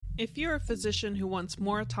If you're a physician who wants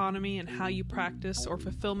more autonomy in how you practice or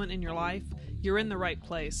fulfillment in your life, you're in the right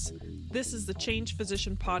place. This is the Change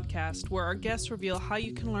Physician podcast, where our guests reveal how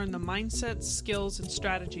you can learn the mindsets, skills, and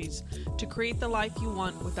strategies to create the life you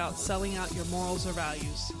want without selling out your morals or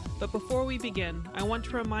values. But before we begin, I want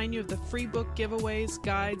to remind you of the free book giveaways,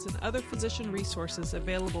 guides, and other physician resources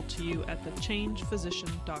available to you at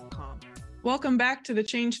thechangephysician.com. Welcome back to The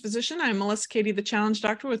Change Physician. I'm Melissa Cady, the Challenge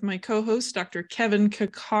Doctor, with my co-host, Dr. Kevin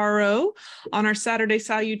Caccaro, on our Saturday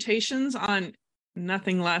Salutations on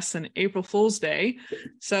nothing less than April Fool's Day.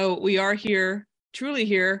 So we are here, truly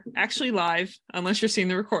here, actually live, unless you're seeing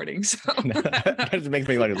the recording. So that makes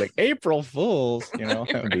me like April Fools,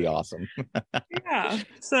 that would be awesome. Yeah.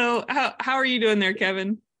 So how are you doing there,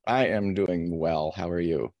 Kevin? I am doing well. How are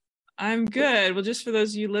you? I'm good. Well, just for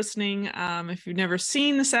those of you listening, if you've never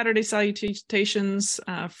seen the Saturday Salutations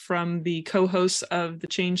from the co-hosts of The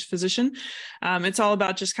Change Physician, it's all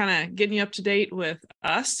about just kind of getting you up to date with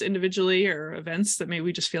us individually or events that maybe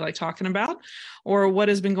we just feel like talking about, or what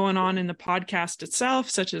has been going on in the podcast itself,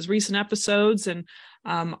 such as recent episodes. And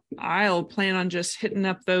I'll plan on just hitting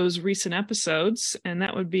up those recent episodes, and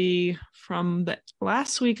that would be from the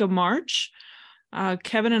last week of March.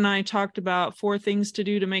 Kevin and I talked about 4 things to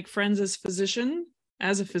do to make friends as a physician.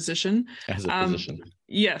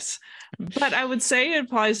 Yes. But I would say it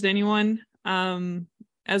applies to anyone.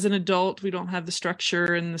 As an adult, we don't have the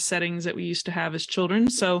structure and the settings that we used to have as children.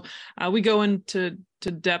 So we go into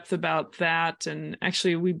depth about that. And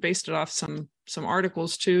actually, we based it off some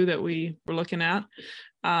articles too that we were looking at.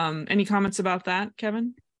 Any comments about that,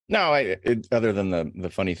 Kevin? No, other than the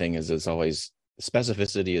funny thing is, it's always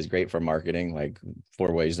specificity is great for marketing, like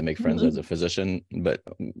 4 ways to make friends as a physician. But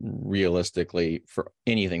realistically, for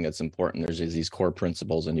anything that's important, there's these core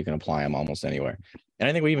principles and you can apply them almost anywhere. And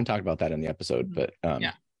I think we even talked about that in the episode, but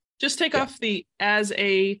yeah, just take off the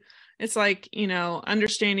it's like,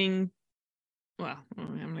 understanding. Well,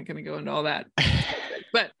 I'm not going to go into all that,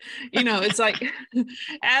 but it's like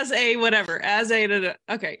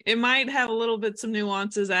okay, it might have a little bit some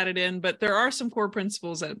nuances added in, but there are some core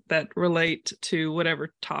principles that relate to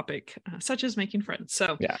whatever topic, such as making friends.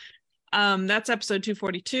 So yeah, that's episode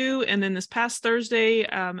 242. And then this past Thursday,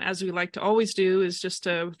 as we like to always do, is just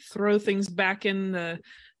to throw things back in the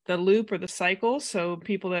loop or the cycle. So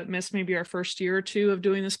people that missed maybe our first year or two of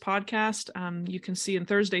doing this podcast, you can see in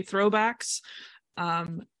Thursday throwbacks.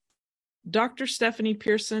 Dr. Stephanie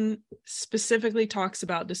Pearson specifically talks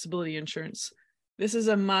about disability insurance. This is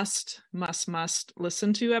a must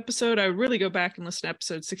listen to episode. I really go back and listen to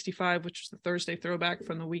episode 65, which was the Thursday throwback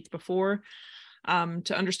from the week before,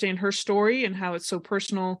 to understand her story and how it's so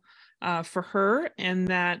personal for her, and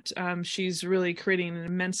that she's really creating an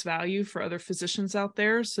immense value for other physicians out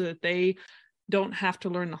there so that they don't have to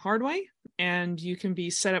learn the hard way and you can be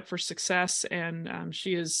set up for success. And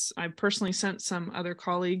I personally sent some other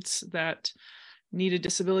colleagues that needed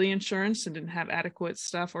disability insurance and didn't have adequate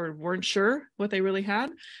stuff or weren't sure what they really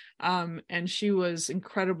had. And she was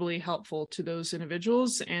incredibly helpful to those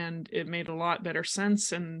individuals, and it made a lot better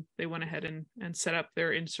sense. And they went ahead and set up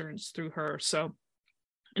their insurance through her. So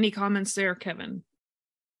any comments there, Kevin?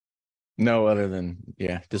 No, other than,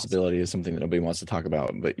 disability is something that nobody wants to talk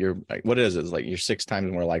about, but what it is like you're 6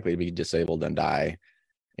 times more likely to be disabled than die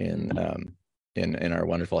in our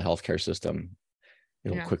wonderful healthcare system.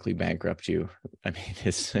 It'll quickly bankrupt you. I mean,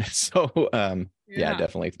 it's so,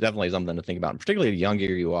 definitely something to think about, particularly the younger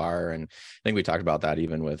you are. And I think we talked about that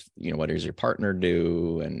even with, what does your partner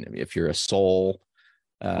do? And if you're the sole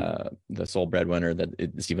breadwinner, that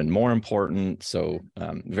it's even more important. So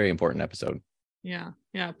very important episode. Yeah.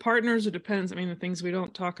 Partners, it depends. I mean, the things we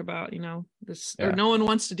don't talk about, or no one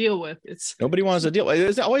wants to deal with. Nobody wants to deal with.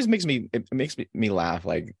 It always makes me laugh.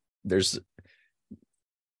 Like there's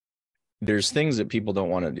things that people don't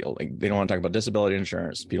want to deal. Like they don't want to talk about disability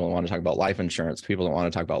insurance. People don't want to talk about life insurance. People don't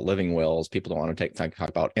want to talk about living wills. People don't want to talk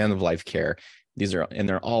about end of life care.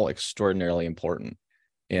 They're all extraordinarily important.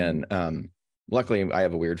 And luckily I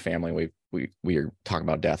have a weird family. We are talking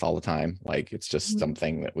about death all the time. Like it's just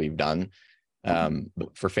something that we've done.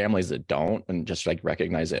 But for families that don't, and just like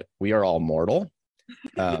recognize it, we are all mortal.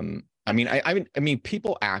 I mean,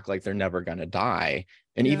 people act like they're never going to die.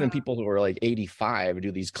 And even people who are like 85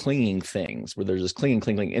 do these clinging things where there's this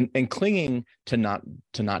clinging, and clinging to not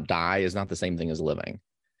die is not the same thing as living.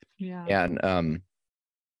 Yeah. And,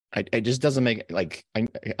 it just doesn't make I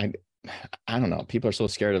don't know. People are so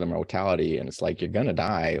scared of the mortality, and it's like, you're going to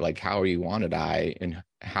die. Like, how do you want to die? And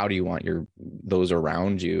how do you want those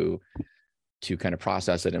around you to kind of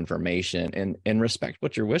process that information and respect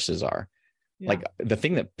what your wishes are? Like the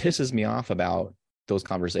thing that pisses me off about those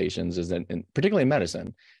conversations is that, and particularly in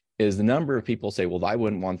medicine, is the number of people say, well, I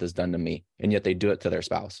wouldn't want this done to me. And yet they do it to their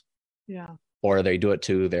spouse. Yeah. Or they do it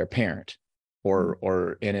to their parent, or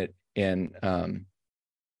I don't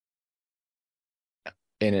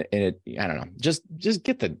know, just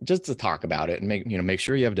to talk about it and make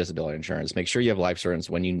sure you have disability insurance, make sure you have life insurance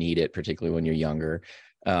when you need it, particularly when you're younger,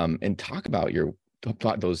 and talk about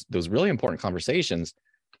those really important conversations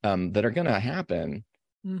that are going to happen,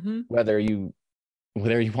 whether you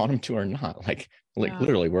want them to or not. Like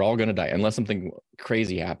literally, we're all going to die unless something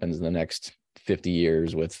crazy happens in the next 50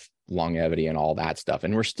 years with longevity and all that stuff.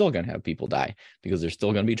 And we're still going to have people die because there's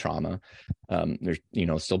still going to be trauma. There's,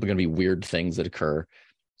 still going to be weird things that occur.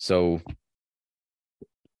 So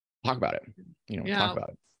talk about it, talk about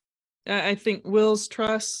it. I think wills,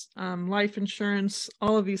 trusts, life insurance,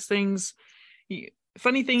 all of these things.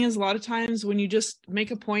 Funny thing is, a lot of times when you just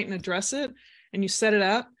make a point and address it and you set it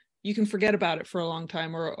up, you can forget about it for a long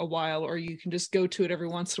time or a while, or you can just go to it every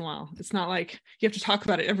once in a while. It's not like you have to talk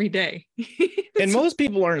about it every day. And most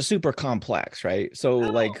people aren't super complex, right? So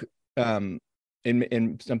like, and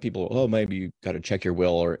some people, oh, maybe you got to check your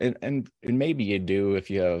will, and maybe you do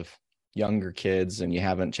if you have younger kids and you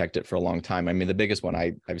haven't checked it for a long time. I mean, the biggest one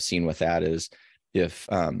I've seen with that is if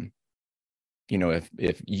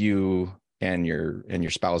you and your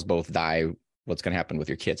spouse both die, what's going to happen with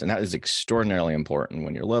your kids. And that is extraordinarily important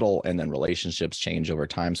when you're little, and then relationships change over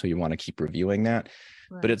time. So you want to keep reviewing that.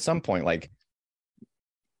 Right. But at some point, like,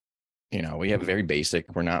 we have very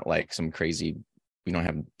basic, we're not like we don't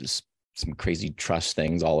have some crazy trust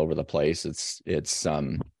things all over the place. It's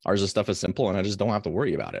ours is stuff is simple, and I just don't have to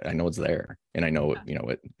worry about it. I know it's there, and I know,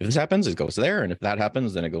 if this happens, it goes there. And if that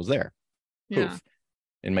happens, then it goes there. Yeah. Poof.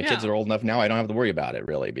 And my kids are old enough now, I don't have to worry about it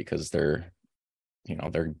really, because they'll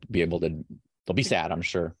be sad, I'm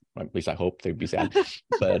sure. At least I hope they'd be sad.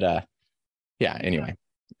 But anyway.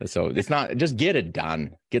 So it's not just get it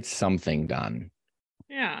done, get something done.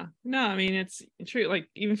 Yeah, no, I mean, it's true. Like,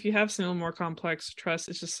 even if you have some more complex trust,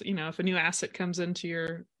 it's just, if a new asset comes into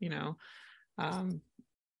your,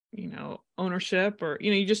 ownership, or,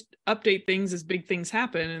 you just update things as big things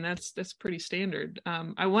happen. And that's pretty standard.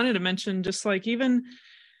 I wanted to mention, just like, even,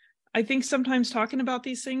 I think sometimes talking about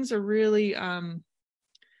these things are really, I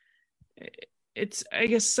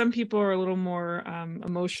guess some people are a little more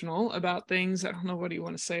emotional about things. I don't know, what do you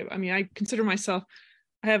want to say? I mean, I consider myself,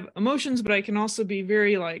 I have emotions, but I can also be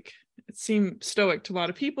very, like, it seems stoic to a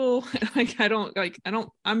lot of people.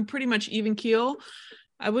 I'm pretty much even keel.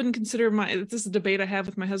 I wouldn't consider this is a debate I have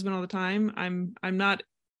with my husband all the time. I'm not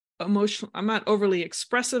emotional. I'm not overly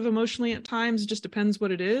expressive emotionally at times. It just depends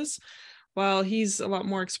what it is. While he's a lot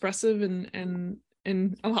more expressive and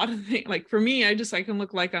a lot of things. Like, for me, I can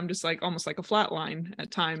look like I'm just like almost like a flat line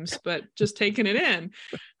at times, but just taking it in.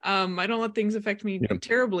 I don't let things affect me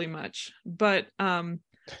terribly much, but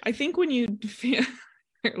I think when you feel,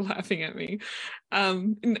 you're laughing at me,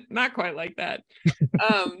 not quite like that.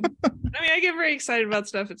 I mean, I get very excited about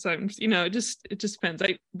stuff at times, it just depends.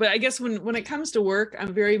 But I guess when it comes to work,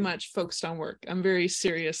 I'm very much focused on work. I'm very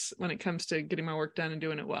serious when it comes to getting my work done and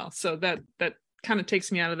doing it well. So that kind of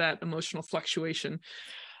takes me out of that emotional fluctuation.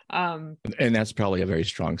 And that's probably a very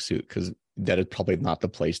strong suit, because that is probably not the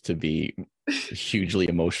place to be hugely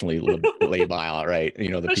emotionally labile, right?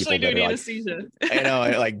 The especially people that are anesthesia. Like, I know,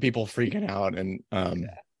 like people freaking out, and that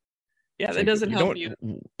like, doesn't help you.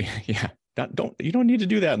 Yeah, you don't need to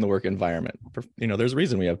do that in the work environment. There's a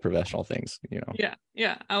reason we have professional things.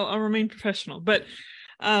 Yeah. I'll remain professional, but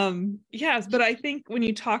yes. But I think when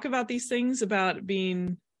you talk about these things about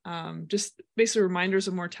being just basically reminders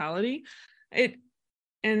of mortality,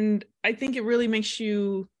 and I think it really makes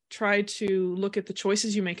you try to look at the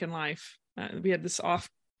choices you make in life. We had this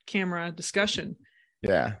off-camera discussion.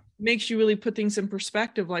 Yeah. Makes you really put things in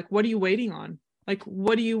perspective. Like, what are you waiting on? Like,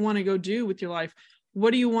 what do you want to go do with your life?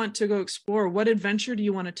 What do you want to go explore? What adventure do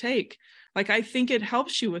you want to take? Like, I think it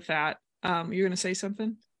helps you with that. You're going to say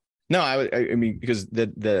something? No, I mean, because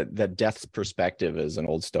the death perspective is an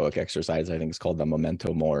old Stoic exercise. I think it's called the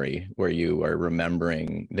memento mori, where you are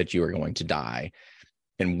remembering that you are going to die.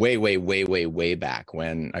 And way back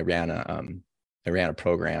when I ran a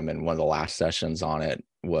program, and one of the last sessions on it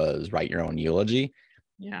was write your own eulogy.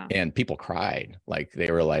 Yeah. And people cried. Like,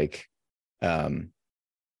 they were like,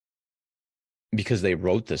 because they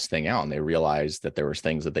wrote this thing out and they realized that there was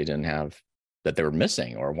things that they didn't have, that they were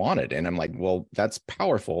missing or wanted. And I'm like, well, that's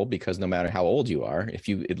powerful, because no matter how old you are, if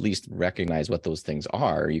you at least recognize what those things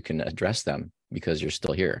are, you can address them because you're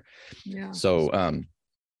still here. Yeah. So,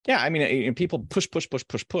 yeah, I mean, people push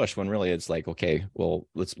when really it's like, okay, well,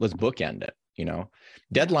 let's bookend it.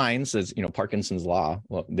 Deadlines is, Parkinson's law,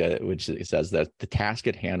 which says that the task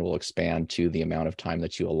at hand will expand to the amount of time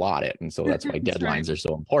that you allot it. And so that's why That's deadlines right. are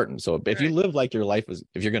so important. So if you live like your life is,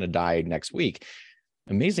 if you're going to die next week,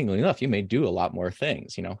 amazingly enough, you may do a lot more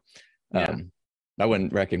things, Yeah. I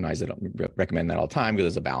wouldn't recommend that all the time,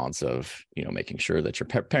 because there's a balance of, making sure that you're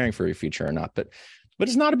preparing for your future or not. But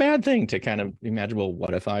it's not a bad thing to kind of imagine, well,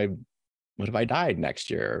 what if I died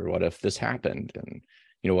next year? Or what if this happened? And,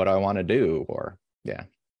 what do I want to do? Or, yeah.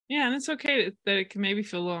 Yeah. And it's okay that it can maybe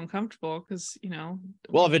feel a little uncomfortable because,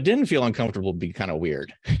 Well, if it didn't feel uncomfortable, it'd be kind of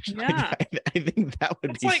weird. Yeah. I think that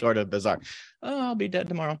would be sort of bizarre. Oh, I'll be dead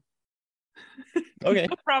tomorrow. Okay.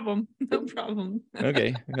 No problem.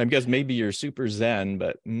 Okay. I guess maybe you're super zen,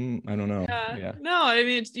 but I don't know. Yeah. No, I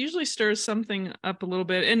mean, it usually stirs something up a little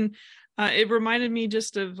bit. And it reminded me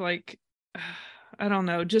just of like, I don't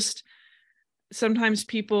know, just sometimes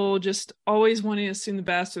people just always want to assume the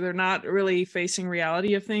best, or they're not really facing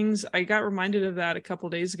reality of things. I got reminded of that a couple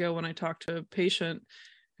of days ago when I talked to a patient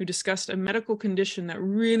who discussed a medical condition that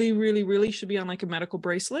really, really, really should be on like a medical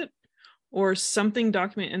bracelet or something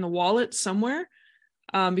documented in the wallet somewhere,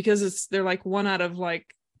 because they're like one out of like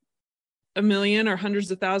a million or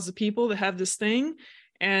hundreds of thousands of people that have this thing,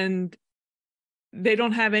 and they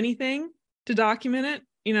don't have anything to document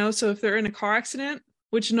it, so if they're in a car accident,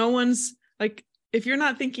 which no one's like, if you're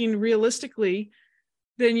not thinking realistically,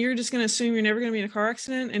 then you're just going to assume you're never going to be in a car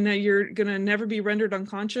accident and that you're going to never be rendered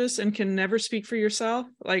unconscious and can never speak for yourself,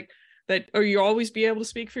 like that, or you always be able to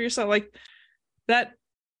speak for yourself, like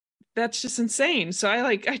that's just insane. So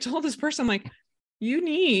I told this person, I'm like, you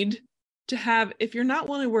need to have, if you're not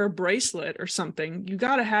willing to wear a bracelet or something, you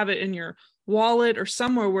got to have it in your wallet or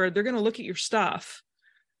somewhere where they're going to look at your stuff,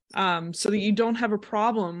 so that you don't have a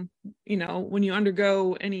problem, when you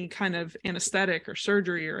undergo any kind of anesthetic or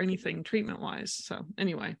surgery or anything treatment wise. So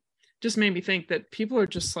anyway, just made me think that people are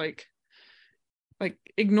just like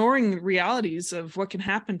ignoring realities of what can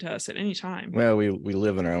happen to us at any time. Well, we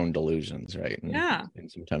live in our own delusions, right?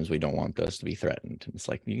 And sometimes we don't want us to be threatened. It's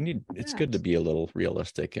like it's good to be a little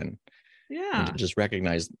realistic and to just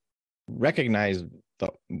recognize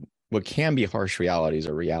what can be harsh realities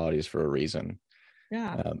or realities for a reason.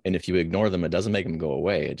 Yeah. And if you ignore them, it doesn't make them go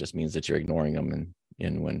away. It just means that you're ignoring them.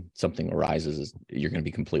 And when something arises, you're going to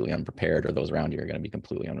be completely unprepared, or those around you are going to be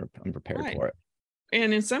completely unprepared for it.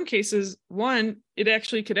 And in some cases, one, it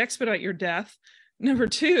actually could expedite your death. Number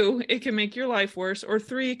two, it can make your life worse. Or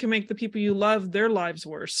three, it can make the people you love, their lives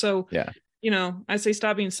worse. So, I say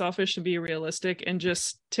stop being selfish and be realistic and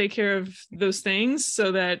just take care of those things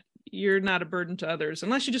so that you're not a burden to others,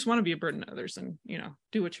 unless you just want to be a burden to others and,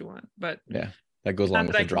 do what you want. But that goes along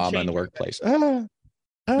with the drama in the workplace. The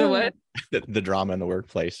what? The drama in the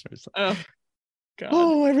workplace. Oh, God.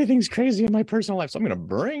 Oh, everything's crazy in my personal life, so I'm going to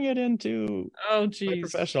bring it into my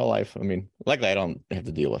professional life. I mean, luckily I don't have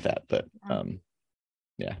to deal with that, but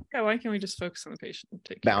yeah. Why can't we just focus on the patient?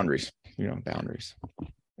 Take boundaries, boundaries.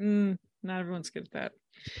 Not everyone's good at that.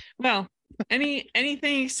 Well,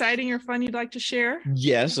 anything exciting or fun you'd like to share?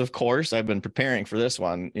 Yes, of course. I've been preparing for this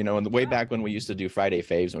one, in the way back when we used to do Friday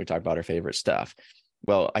faves and we talked about our favorite stuff.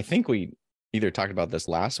 Well, I think we either talked about this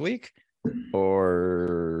last week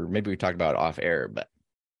or maybe we talked about it off air, but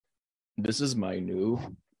this is my new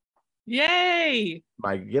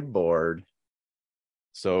my Gib board.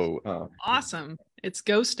 So awesome. It's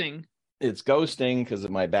ghosting because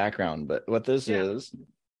of my background, but what this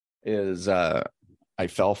is I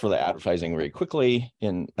fell for the advertising very quickly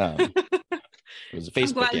in it was a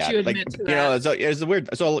Facebook ad. You admit to that. It's a weird.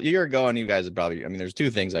 So a year ago, and you guys probably, there's two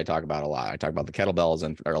things I talk about a lot. I talk about the kettlebells,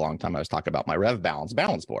 and for a long time I was talking about my Rev balance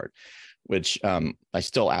board, which I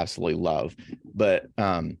still absolutely love. But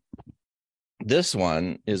this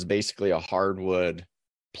one is basically a hardwood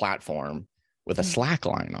platform with a slack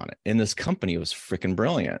line on it. And this company was freaking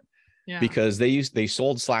brilliant because they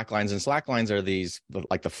sold slack lines, and slack lines are these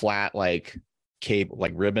like the flat cable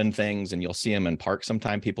ribbon things, and you'll see them in parks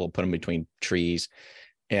sometime. People put them between trees,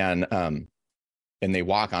 and they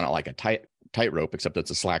walk on it like a tight rope, except it's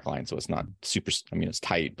a slack line, so it's not super. It's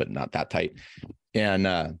tight, but not that tight. And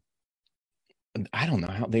I don't know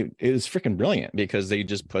how it was freaking brilliant because they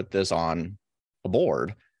just put this on a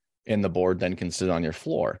board, and the board then can sit on your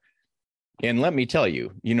floor. And let me tell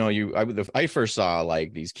you, I first saw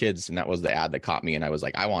these kids, and that was the ad that caught me. And I was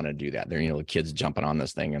like, I want to do that. They're, the kids jumping on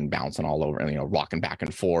this thing and bouncing all over and, rocking back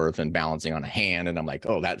and forth and balancing on a hand. And I'm like,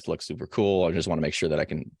 oh, that looks super cool. I just want to make sure that I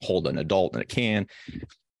can hold an adult and it can.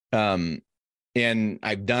 And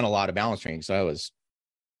I've done a lot of balance training. So I was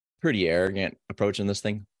pretty arrogant approaching this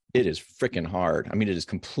thing. It is freaking hard. It is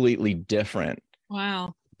completely different.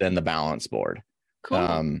 Wow. Than the balance board.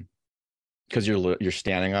 Cool. because you're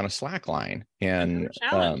standing on a slack line, and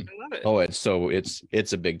challenge. I love it. oh,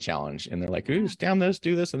 it's a big challenge, and they're like, ooh, stand this,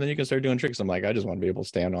 do this, and then you can start doing tricks. I'm like, I just want to be able to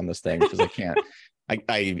stand on this thing because I can't.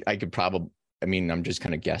 I could probably, I mean, I'm just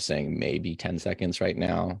kind of guessing maybe 10 seconds right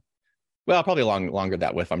now. Well, probably longer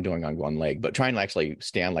that way if I'm doing on one leg, but trying to actually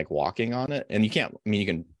stand like walking on it. And you can't, I mean, you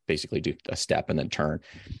can basically do a step and then turn.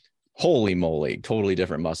 Holy moly, totally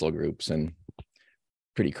different muscle groups and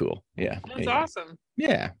pretty cool. Yeah. That's awesome.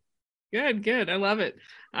 Yeah. Good. I love it.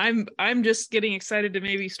 I'm just getting excited to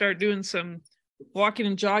maybe start doing some walking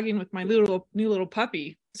and jogging with my new little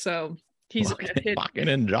puppy. So he's walking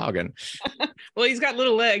and jogging. Well, he's got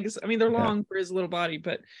little legs. I mean, they're long for his little body,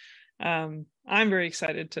 but I'm very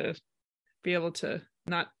excited to be able to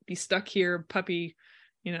not be stuck here, puppy,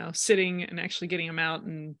 sitting and actually getting him out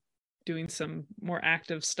and doing some more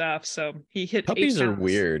active stuff. So he hit puppies are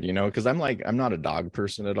weird, because I'm not a dog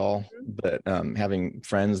person at all, but having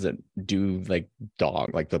friends that do like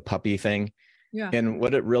the puppy thing. Yeah. And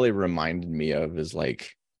what it really reminded me of is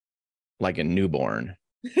like a newborn,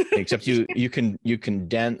 except you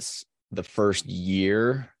condense the first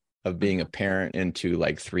year of being a parent into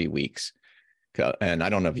like 3 weeks. And I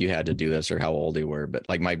don't know if you had to do this or how old you were, but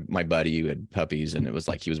like my buddy who had puppies, and it was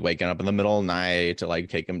like he was waking up in the middle of the night to like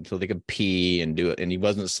take them till they could pee and do it, and he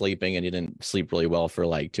wasn't sleeping, and he didn't sleep really well for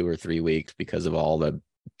like 2 or 3 weeks because of all the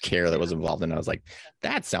care that was involved. And I was like,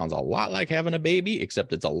 that sounds a lot like having a baby,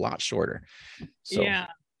 except it's a lot shorter. So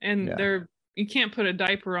you can't put a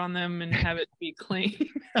diaper on them and have it be clean.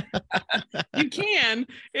 You can.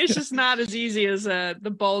 It's just not as easy as the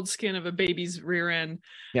bald skin of a baby's rear end.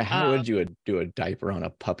 Yeah. How would you do a diaper on a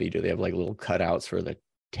puppy? Do they have like little cutouts for the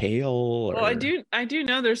tail? Or... Well, I do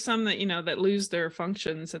know there's some that, that lose their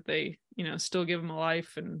functions, that they, still give them a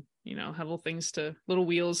life and, have little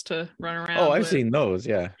wheels to run around. Oh, I've seen those.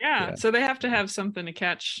 Yeah. So they have to have something to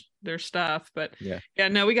catch their stuff. But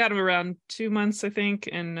no, we got them around 2 months, I think.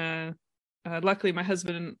 And, luckily my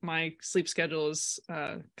husband and my sleep schedule is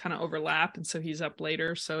kind of overlap, and so he's up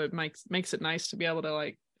later, so it makes it nice to be able to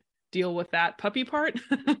like deal with that puppy part.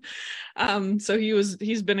 So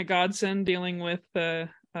he's been a godsend dealing with our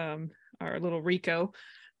little Rico,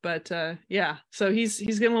 but so he's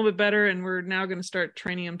getting a little bit better, and we're now going to start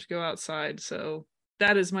training him to go outside. So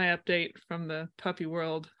that is my update from the puppy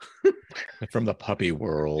world. From the puppy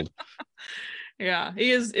world. Yeah,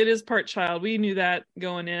 it is part child. We knew that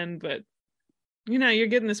going in, but you're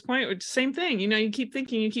getting this point with the same thing. You keep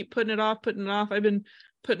thinking, you keep putting it off. I've been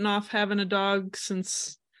putting off having a dog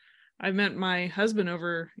since I met my husband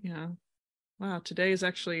over, wow, today is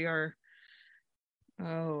actually I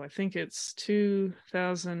think it's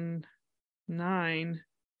 2009.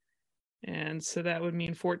 And so that would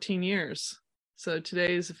mean 14 years. So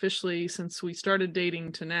today is officially, since we started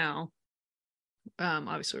dating to now,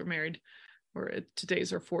 obviously we're married,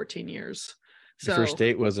 today's our 14 years. So, your first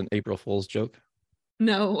date was an April Fool's joke?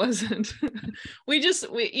 No, it wasn't.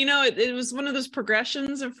 It was one of those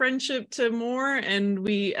progressions of friendship to more. And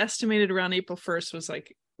we estimated around April 1st was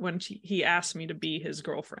like when he asked me to be his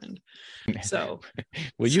girlfriend. So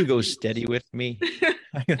will you go steady with me?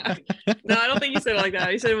 No, I don't think he said it like that.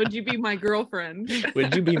 He said, would you be my girlfriend?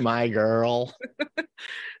 Would you be my girl?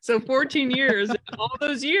 So 14 years, all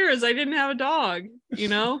those years I didn't have a dog.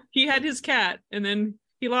 He had his cat, and then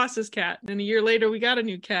he lost his cat. And a year later, we got a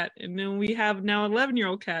new cat. And then we have now an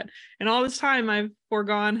 11-year-old cat. And all this time, I've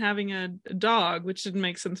foregone having a dog, which didn't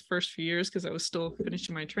make sense the first few years because I was still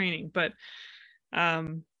finishing my training. But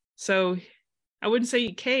so I wouldn't say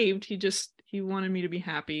he caved. He wanted me to be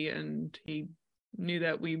happy. And he knew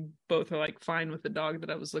that we both are like fine with the dog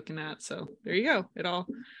that I was looking at. So there you go.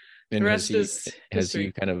 The rest is history. Has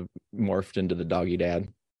he kind of morphed into the doggy dad?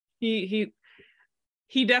 He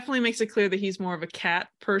definitely makes it clear that he's more of a cat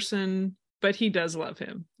person, but he does love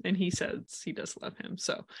him, and he says he does love him.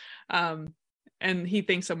 So, and he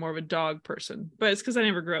thinks I'm more of a dog person, but it's because I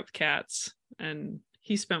never grew up with cats, and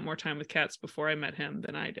he spent more time with cats before I met him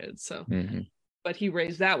than I did. So, but he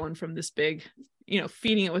raised that one from this big,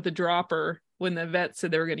 feeding it with a dropper when the vet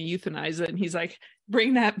said they were going to euthanize it, and he's like,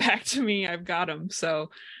 "Bring that back to me. I've got him." So,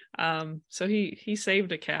 so he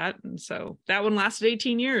saved a cat, and so that one lasted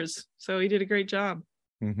 18 years. So he did a great job.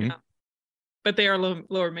 Yeah. But they are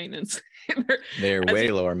lower maintenance. They're way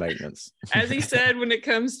lower maintenance. As he said, when it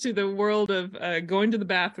comes to the world of going to the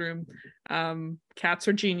bathroom, cats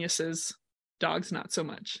are geniuses, dogs not so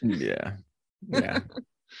much. Yeah.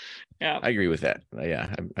 I agree with that.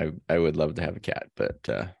 Yeah, I would love to have a cat, but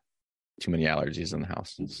too many allergies in the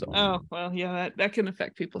house. So that can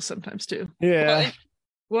affect people sometimes too. Yeah.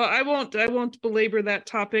 Well, I won't belabor that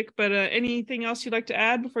topic, but anything else you'd like to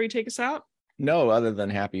add before you take us out? No, other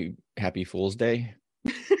than happy Happy Fool's Day.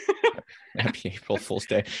 Happy April Fool's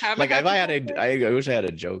Day. Have a Like if I had happy I wish I had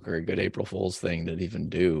a joke or a good April Fool's thing to even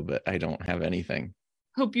do, but I don't have anything.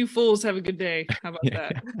 Hope you fools have a good day. How about Yeah.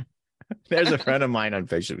 that? There's a friend of mine on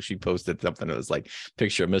Facebook. She posted something that was like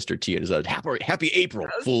picture of Mr. T. And it said, happy April,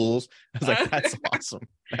 fools. I was like, that's awesome.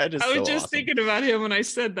 That is I was so just awesome. thinking about him when I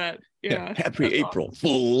said that. Yeah. Happy April,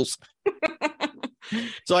 fools.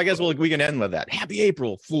 So I guess we can end with that. Happy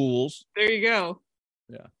April, fools. There you go.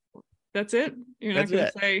 Yeah. That's it. You're not That's going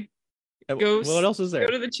it. to say, Well, what else is there?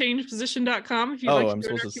 go to thechangephysician.com if you I'm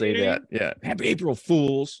supposed to say that. Yeah. Happy April,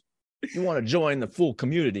 fools. If you want to join the Fool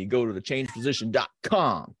community, go to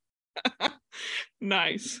thechangephysician.com.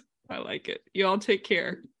 Nice. I like it. You all take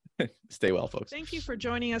care. Stay well, folks. Thank you for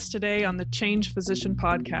joining us today on the Change Physician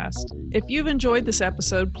podcast. If you've enjoyed this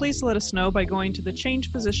episode, please let us know by going to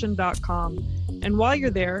thechangephysician.com. And while you're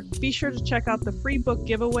there, be sure to check out the free book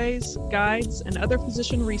giveaways, guides, and other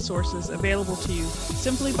physician resources available to you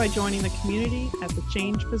simply by joining the community at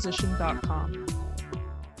thechangephysician.com.